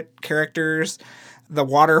spirit characters. The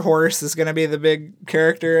water horse is going to be the big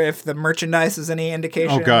character if the merchandise is any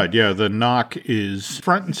indication. Oh, God, yeah. The knock is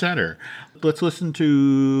front and center. Let's listen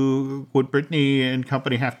to what Brittany and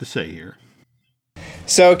company have to say here.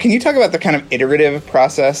 So can you talk about the kind of iterative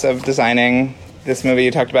process of designing this movie?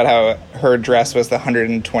 You talked about how her dress was the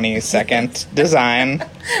 122nd design.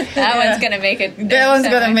 That one's going to make it. That one's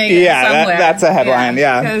going to make it somewhere. That's a headline,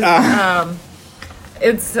 yeah.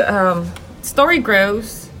 It's story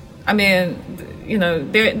grows. I mean,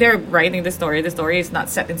 they're writing the story. The story is not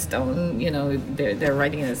set in stone. They're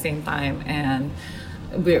writing at the same time, and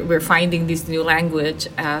we're finding this new language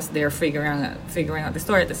as they're figuring out the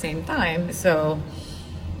story at the same time. So,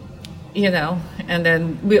 and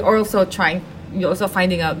then we're also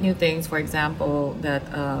finding out new things. For example, that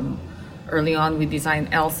early on we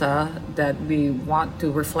designed Elsa that we want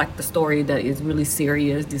to reflect the story that is really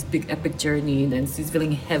serious, this big epic journey. Then she's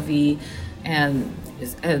feeling heavy, and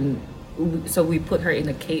so we put her in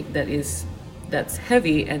a cape that's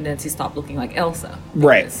heavy, and then she stopped looking like Elsa.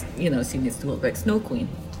 Because, right. She needs to look like Snow Queen.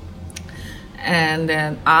 And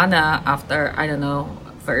then Anna, after,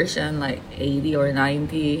 version like 80 or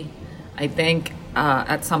 90, I think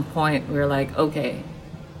at some point we're like, okay,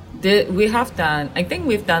 I think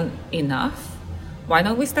we've done enough. Why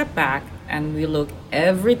don't we step back and we look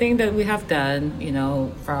everything that we have done, you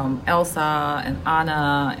know, from Elsa and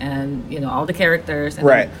Anna and, you know, all the characters, and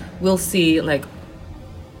Right. we'll see like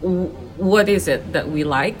what is it that we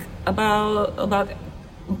like about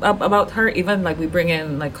her. Even like we bring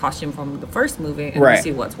in like costume from the first movie and Right. we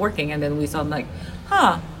see what's working, and then we saw like,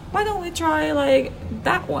 why don't we try like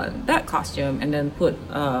that costume, and then put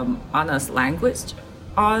Anna's language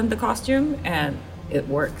on the costume, and it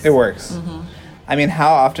works. It works. I mean,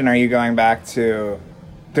 how often are you going back to...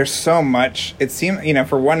 There's so much... It seems, you know,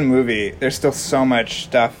 for one movie, there's still so much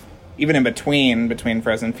stuff, even in between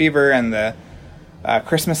Frozen Fever and the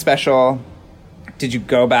Christmas special. Did you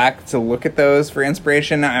go back to look at those for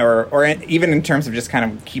inspiration, or even in terms of just kind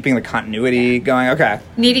of keeping the continuity going? Okay.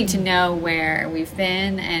 Needing to know where we've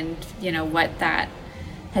been and, you know, what that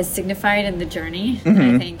has signified in the journey,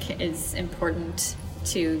 I think is important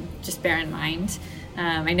to just bear in mind.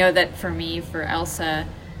 I know that for me, for Elsa,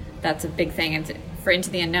 that's a big thing. And for Into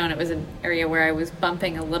the Unknown, it was an area where I was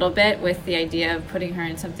bumping a little bit with the idea of putting her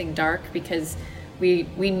in something dark, because we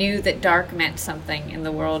knew that dark meant something in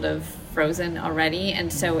the world of Frozen already.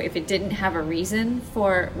 And so if it didn't have a reason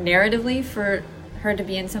narratively for her to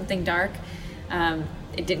be in something dark,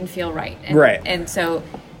 it didn't feel right. Right. And so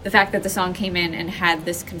the fact that the song came in and had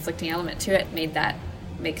this conflicting element to it made that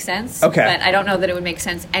make sense. Okay. But I don't know that it would make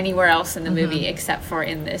sense anywhere else in the movie except for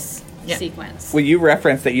in this sequence. Well, you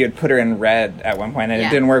referenced that you had put her in red at one point and it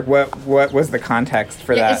didn't work. What was the context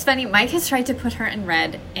for that? It's funny. Mike has tried to put her in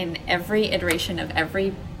red in every iteration of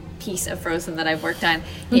every piece of Frozen that I've worked on.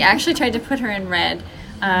 He actually tried to put her in red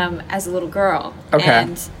as a little girl. Okay.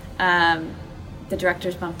 And the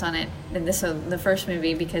directors bumped on it in the first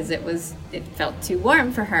movie because it felt too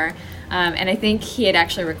warm for her. And I think he had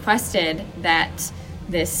actually requested that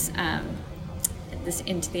this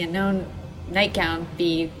Into the Unknown nightgown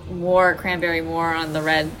be more on the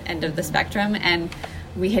red end of the spectrum, and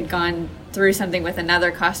we had gone through something with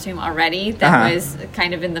another costume already that was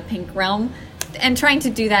kind of in the pink realm, and trying to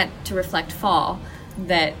do that to reflect fall,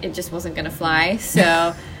 that it just wasn't going to fly.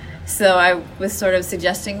 So I was sort of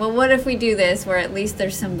suggesting, well, what if we do this where at least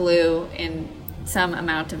there's some blue in some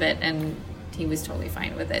amount of it, and he was totally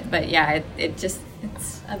fine with it. But yeah, it's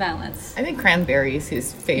a balance. I think cranberry is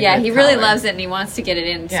his favorite. Yeah, he really color. loves it, and he wants to get it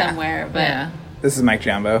in somewhere. But This is Mike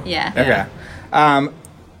Jambo. Yeah. Okay.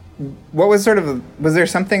 What was was there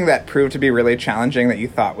something that proved to be really challenging that you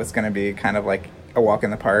thought was going to be kind of like a walk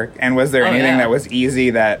in the park? And was there anything that was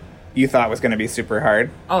easy that you thought was going to be super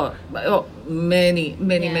hard? Many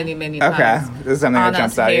times. Okay. This is something that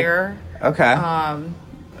jumps out at you. Hair. Okay.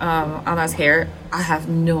 Anna's hair, I have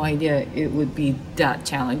no idea it would be that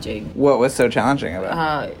challenging. What was so challenging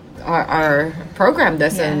about it? Our program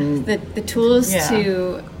doesn't... the tools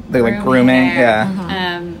to grooming hair,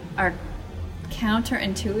 are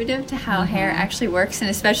counterintuitive to how hair actually works, and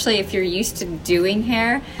especially if you're used to doing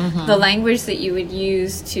hair, the language that you would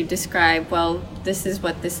use to describe, well, this is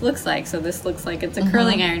what this looks like, so this looks like it's a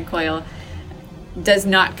curling iron coil, does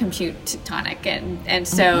not compute to tonic, and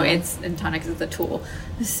so and tonic is the tool.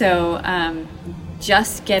 So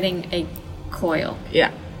just getting a coil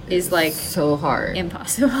is like so hard,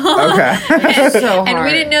 impossible. Okay. So hard. And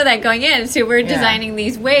we didn't know that going in, so we're designing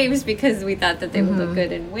these waves because we thought that they would look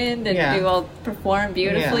good in wind and perform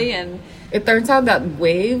beautifully. And it turns out that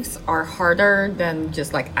waves are harder than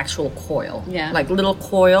just like actual coil. Yeah. Like little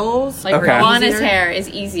coils. like Okay. Juana's hair is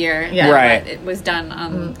easier Yeah. than Right. what it was done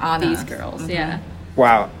on Anna. these girls. Yeah.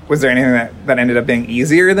 Wow. Was there anything that ended up being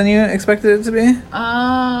easier than you expected it to be?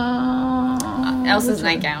 Elsa's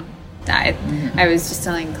nightgown. I was just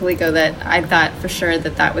telling Kaliko that I thought for sure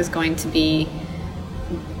that was going to be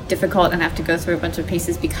difficult and have to go through a bunch of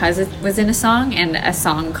pieces because it was in a song, and a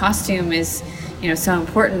song costume is, so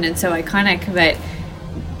important and so iconic. But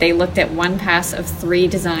they looked at one pass of 3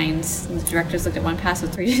 designs. The directors looked at one pass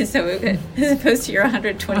of 3 designs, so as opposed to your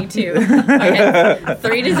 122. We had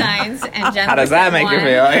 3 designs, and Jen How does looked that at make you one.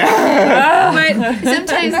 feel? But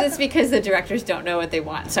sometimes it's because the directors don't know what they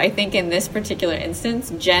want. So I think in this particular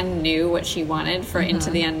instance, Jen knew what she wanted for Into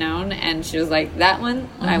the Unknown, and she was like, that one,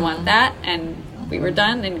 I want that, and we were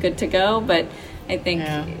done and good to go. But I think,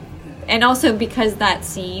 and also because that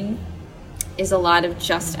scene is a lot of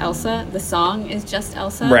just Elsa, the song is just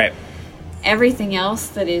Elsa. Right. Everything else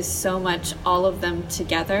that is so much all of them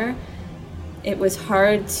together, it was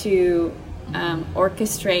hard to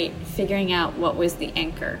orchestrate figuring out what was the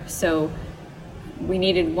anchor. So we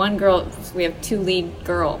needed one girl, we have 2 lead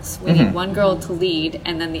girls. We need one girl to lead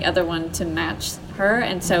and then the other one to match her.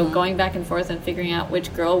 And so going back and forth and figuring out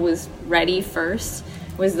which girl was ready first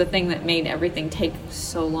was the thing that made everything take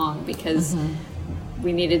so long, because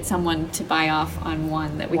we needed someone to buy off on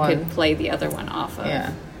one that we could play the other one off of.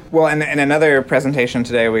 Yeah. Well, in another presentation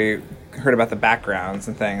today, we heard about the backgrounds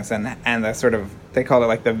and things, and the sort of, they called it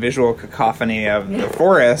like the visual cacophony of the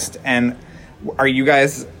forest. And are you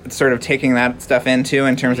guys sort of taking that stuff into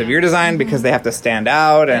in terms of your design because they have to stand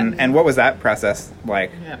out? And what was that process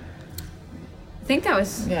like? Yeah. I think that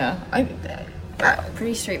was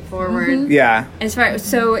pretty straightforward. Yeah.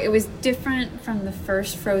 So it was different from the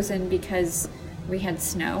first Frozen because we had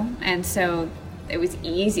snow, and so it was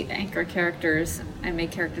easy to anchor characters and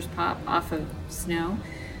make characters pop off of snow.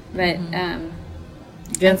 But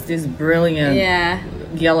against these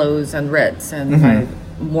brilliant yellows and reds and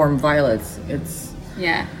warm violets, it's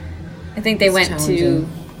I think they went to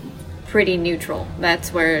pretty neutral.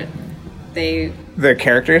 That's where the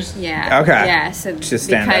characters. Okay. So just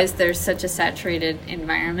because there's such a saturated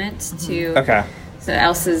environment to okay. So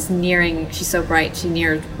Elsa's she's so bright, she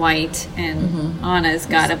nears white, and Anna's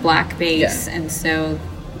got a black base, and so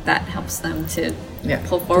that helps them to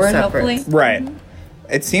pull forward, hopefully. Right.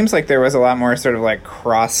 It seems like there was a lot more sort of like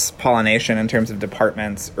cross-pollination in terms of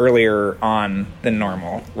departments earlier on than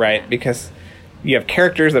normal, right? Because you have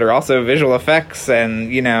characters that are also visual effects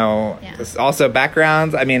and, also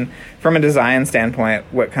backgrounds. I mean, from a design standpoint,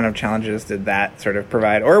 what kind of challenges did that sort of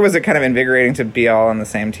provide? Or was it kind of invigorating to be all on the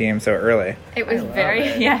same team so early? It was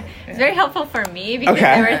it's very helpful for me because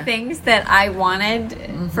there were things that I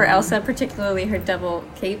wanted for Elsa, particularly her double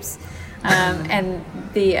capes. And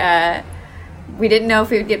we didn't know if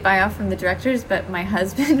we would get buy-off from the directors, but my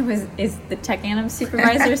husband is the tech Addams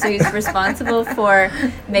supervisor, so he's responsible for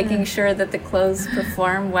making sure that the clothes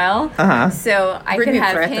perform well. So I could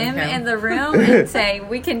have him in the room and say,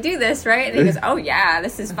 we can do this, right? And he goes, oh yeah,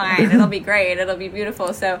 this is fine. It'll be great. It'll be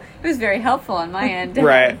beautiful. So it was very helpful on my end to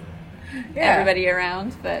have everybody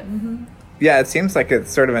around. But yeah, it seems like it's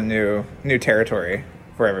sort of a new territory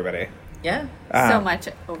for everybody. Yeah. So much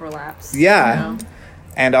overlaps. Yeah.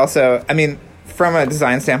 And also, I mean, from a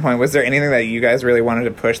design standpoint, was there anything that you guys really wanted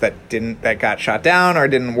to push that got shot down or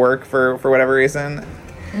didn't work for whatever reason?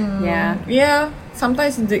 Yeah.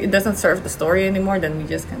 Sometimes it doesn't serve the story anymore, then we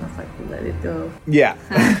just kind of like let it go. Yeah.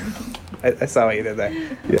 I saw what you did there.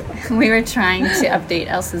 Yeah. We were trying to update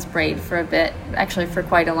Elsa's braid for a bit, actually for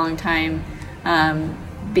quite a long time,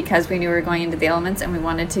 because we knew we were going into the elements and we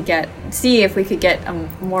wanted to see if we could get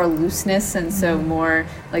more looseness and so more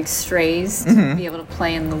like strays to be able to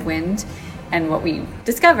play in the wind. And what we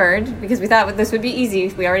discovered, because we thought this would be easy,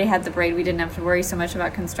 we already had the braid, we didn't have to worry so much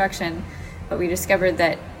about construction, but we discovered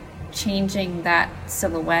that changing that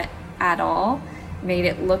silhouette at all made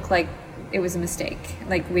it look like it was a mistake.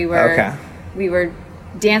 Like we were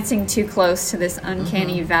dancing too close to this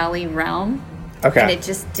uncanny valley realm, and it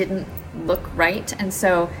just didn't look right. And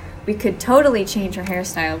so we could totally change her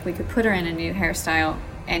hairstyle. We could put her in a new hairstyle,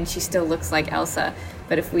 and she still looks like Elsa.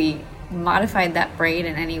 But if we modified that braid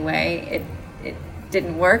in any way, it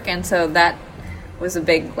didn't work, and so that was a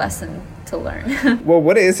big lesson to learn. Well,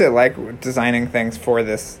 what is it like designing things for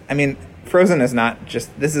this? I mean, Frozen is not just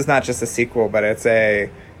a sequel, but it's a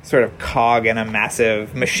sort of cog in a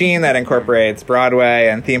massive machine that incorporates Broadway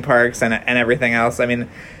and theme parks and everything else. I mean,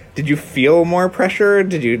 did you feel more pressure?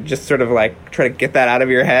 Did you just sort of like try to get that out of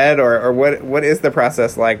your head, or what is the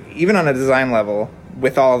process like, even on a design level,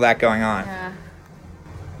 with all of that going on? Yeah.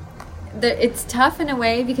 It's tough in a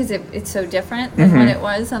way because it's so different than what it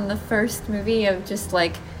was on the first movie, of just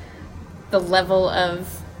like the level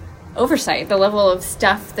of oversight, the level of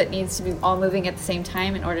stuff that needs to be all moving at the same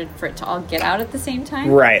time in order for it to all get out at the same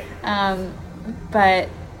time. Right. But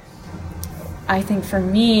I think for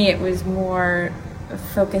me it was more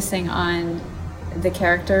focusing on the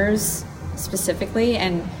characters specifically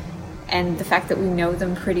and the fact that we know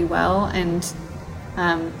them pretty well, and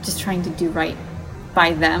just trying to do right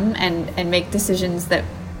by them and make decisions that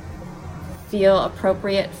feel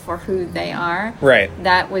appropriate for who they are. Right.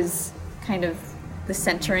 That was kind of the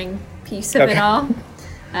centering piece of it all.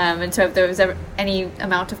 And so if there was ever any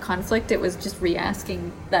amount of conflict, it was just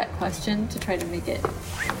re-asking that question to try to make it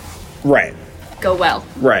go well.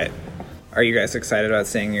 Right. Are you guys excited about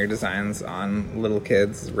seeing your designs on little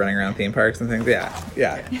kids running around theme parks and things?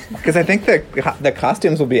 Yeah. Because I think the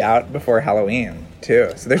costumes will be out before Halloween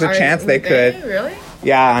too, so there's a chance they could. Really?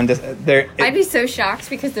 Yeah, I'd be so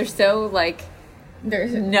shocked because they're so like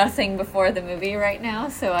there's nothing before the movie right now,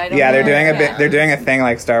 so I don't. Yeah, they're doing they're doing a thing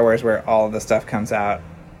like Star Wars where all of the stuff comes out.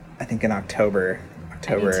 I think in October.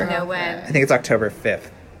 I need to know when. I think it's October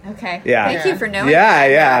 5th. Okay. Yeah. Thank you for knowing.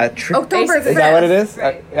 Yeah. October 5th. Is that what it is?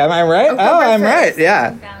 Right. Am I right? October I'm 5th. right.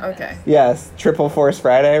 Yeah. Okay. Yes, Triple Force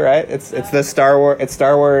Friday, right? It's the Star Wars. It's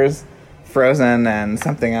Star Wars Frozen and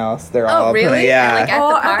something else. They're all Oh, really? opening. Yeah. Like at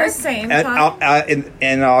the At park? the same At time.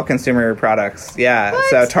 in all consumer products. Yeah. What?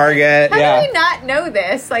 So Target. How yeah. do we not know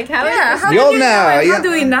this? Like, how is Yeah, this? how You'll do you know, and yeah. How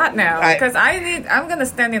do we not know? I- Because I'm gonna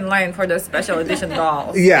stand in line for those special edition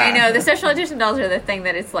dolls. Yeah. I know the special edition dolls are the thing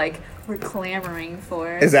that it's like we're clamoring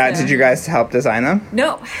for. Is that? so- Did you guys help design them?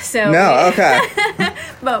 No. So No. Okay.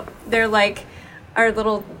 but they're like our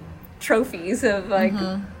little trophies of like,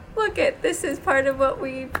 look at this is part of what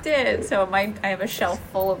we did. So I have a shelf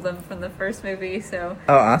full of them from the first movie. So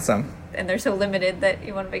Oh, awesome. and they're so limited that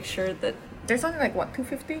you want to make sure that There's only like what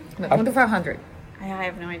 250? No, 2,500. I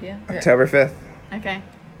have no idea. October 5th. Okay.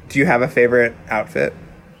 Do you have a favorite outfit?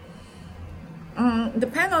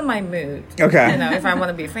 Depend on my mood. Okay. You know, if I want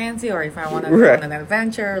to be fancy or if I want to Right. go on an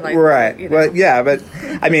adventure, like Right. You know. Well, yeah, but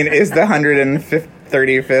I mean, is the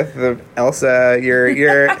 135th of Elsa your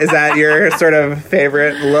is that your sort of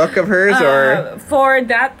favorite look of hers, or For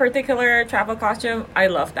that particular travel costume, I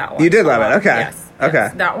love that one. You did love it, okay. Yes. Okay.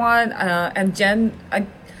 Yes, that one. And Jen,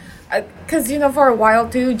 because for a while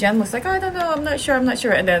too, Jen was like, I don't know, I'm not sure.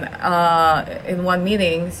 And then in one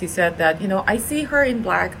meeting, she said that I see her in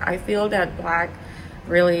black. I feel that black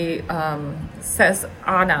really says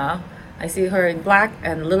Anna. I see her in black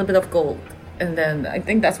and a little bit of gold. And then I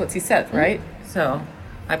think that's what she said, right? So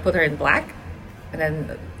I put her in black, and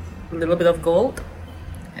then a little bit of gold,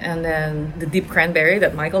 and then the deep cranberry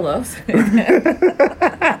that Michael loves.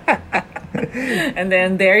 And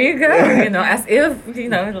then there you go, as if,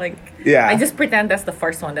 like, Yeah. I just pretend that's the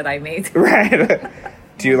first one that I made. right?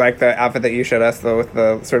 Do you like the outfit that you showed us though, with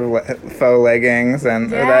the sort of faux leggings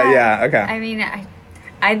and that? Yeah. Okay. I mean,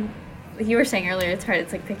 I you were saying earlier it's hard.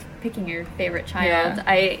 It's like picking your favorite child. Yeah.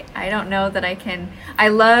 I don't know that I can. I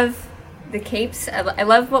love the capes. I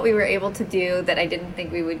love what we were able to do that I didn't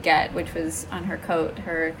think we would get, which was on her coat,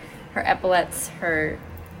 her epaulets, her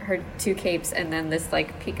two capes, and then this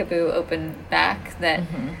like peekaboo open back that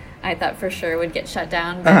I thought for sure would get shut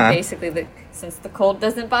down. But basically, since the cold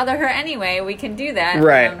doesn't bother her anyway, we can do that.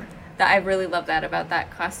 Right. I really love that about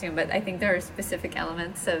that costume. But I think there are specific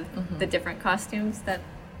elements of the different costumes that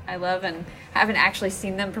I love, and haven't actually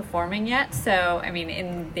seen them performing yet. So, I mean,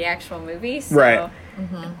 in the actual movie. So Right.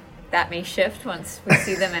 that may shift once we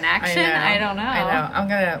see them in action. I don't know. I know. I'm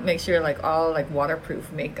gonna make sure like all like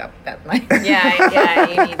waterproof makeup that night. Yeah,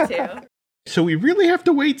 you need to. So we really have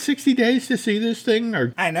to wait 60 days to see this thing?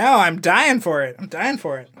 Or I know. I'm dying for it.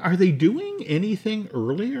 are they doing anything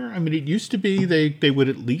earlier? I mean, it used to be they would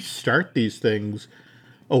at least start these things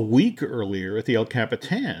a week earlier at the El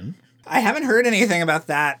Capitan. I haven't heard anything about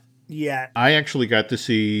that yet. I actually got to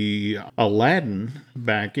see Aladdin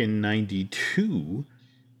back in '92,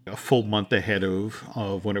 a full month ahead of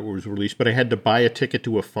when it was released. But I had to buy a ticket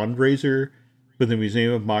to a fundraiser for the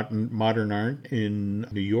Museum of Modern Art in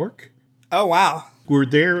New York. Oh, wow. We're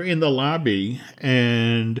there in the lobby,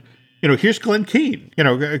 and here's Glenn Keane.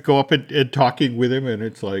 Go up and talking with him, and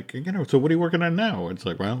it's like, so what are you working on now? It's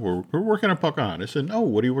like, well, we're working on Pocahontas, and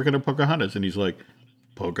what are you working on Pocahontas? And he's like,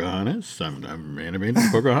 Pocahontas? I'm animating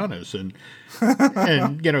Pocahontas. And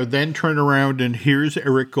then turn around and here's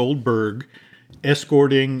Eric Goldberg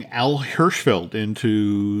escorting Al Hirschfeld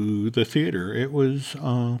into the theater. It was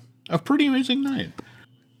a pretty amazing night.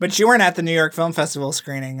 But you weren't at the New York Film Festival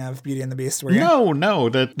screening of Beauty and the Beast, were you? No.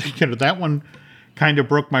 That one kind of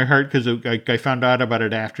broke my heart because I found out about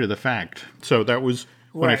it after the fact. So that was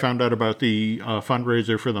when I found out about the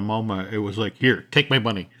fundraiser for the MoMA. It was like, here, take my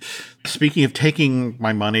money. Speaking of taking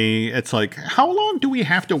my money, it's like, how long do we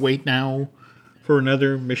have to wait now for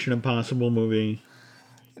another Mission Impossible movie?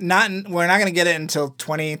 We're not going to get it until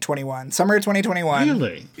 2021. Summer 2021.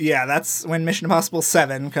 Really? Yeah, that's when Mission Impossible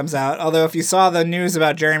 7 comes out. Although if you saw the news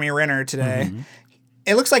about Jeremy Renner today,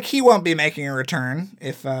 it looks like he won't be making a return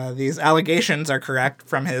if these allegations are correct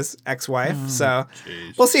from his ex-wife. So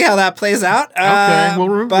we'll see how that plays out. Okay,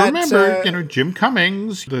 well, but, remember, Jim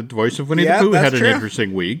Cummings, the voice of Winnie the Pooh, had an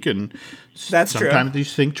interesting week. And that's true. Sometimes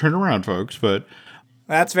these things turn around, folks, but...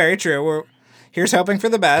 That's very true. Here's hoping for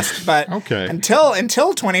the best, but until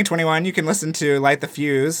 2021, you can listen to Light the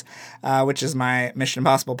Fuse, which is my Mission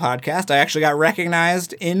Impossible podcast. I actually got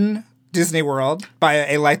recognized in Disney World by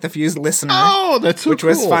a Light the Fuse listener. Oh, that's so which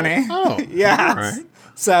was funny. Oh, yeah. All right.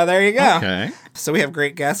 So there you go. Okay. So we have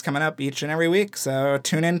great guests coming up each and every week. So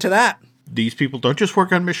tune into that. These people don't just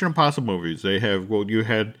work on Mission Impossible movies. They have, you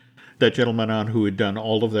had that gentleman on who had done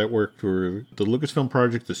all of that work for the Lucasfilm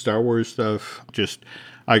project, the Star Wars stuff. Just,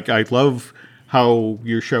 I love how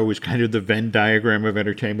your show is kind of the Venn diagram of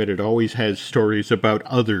entertainment. It always has stories about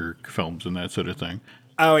other films and that sort of thing.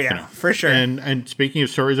 Oh, yeah, for sure. And speaking of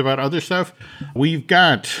stories about other stuff, we've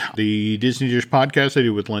got the Disney Dish podcast I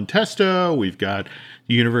do with Len Testa. We've got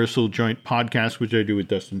the Universal Joint podcast, which I do with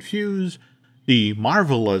Dustin Fuse. The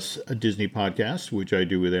Marvelous Disney podcast, which I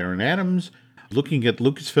do with Aaron Addams. Looking at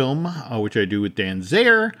Lucasfilm, which I do with Dan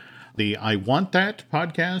Zayer. The I Want That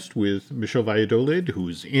podcast with Michelle Valladolid,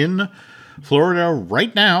 who's in Florida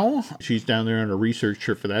right now. She's down there on a research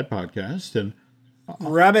trip for that podcast. And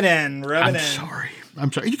Rub it in.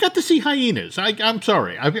 I'm sorry. You got to see hyenas. I'm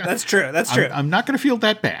sorry. That's true. I'm not going to feel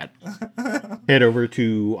that bad. Head over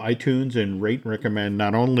to iTunes and rate and recommend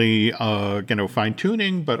not only fine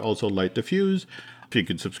tuning, but also Light the Fuse. If you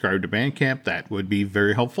can subscribe to Bandcamp, that would be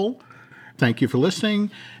very helpful. Thank you for listening,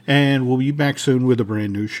 and we'll be back soon with a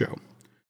brand new show.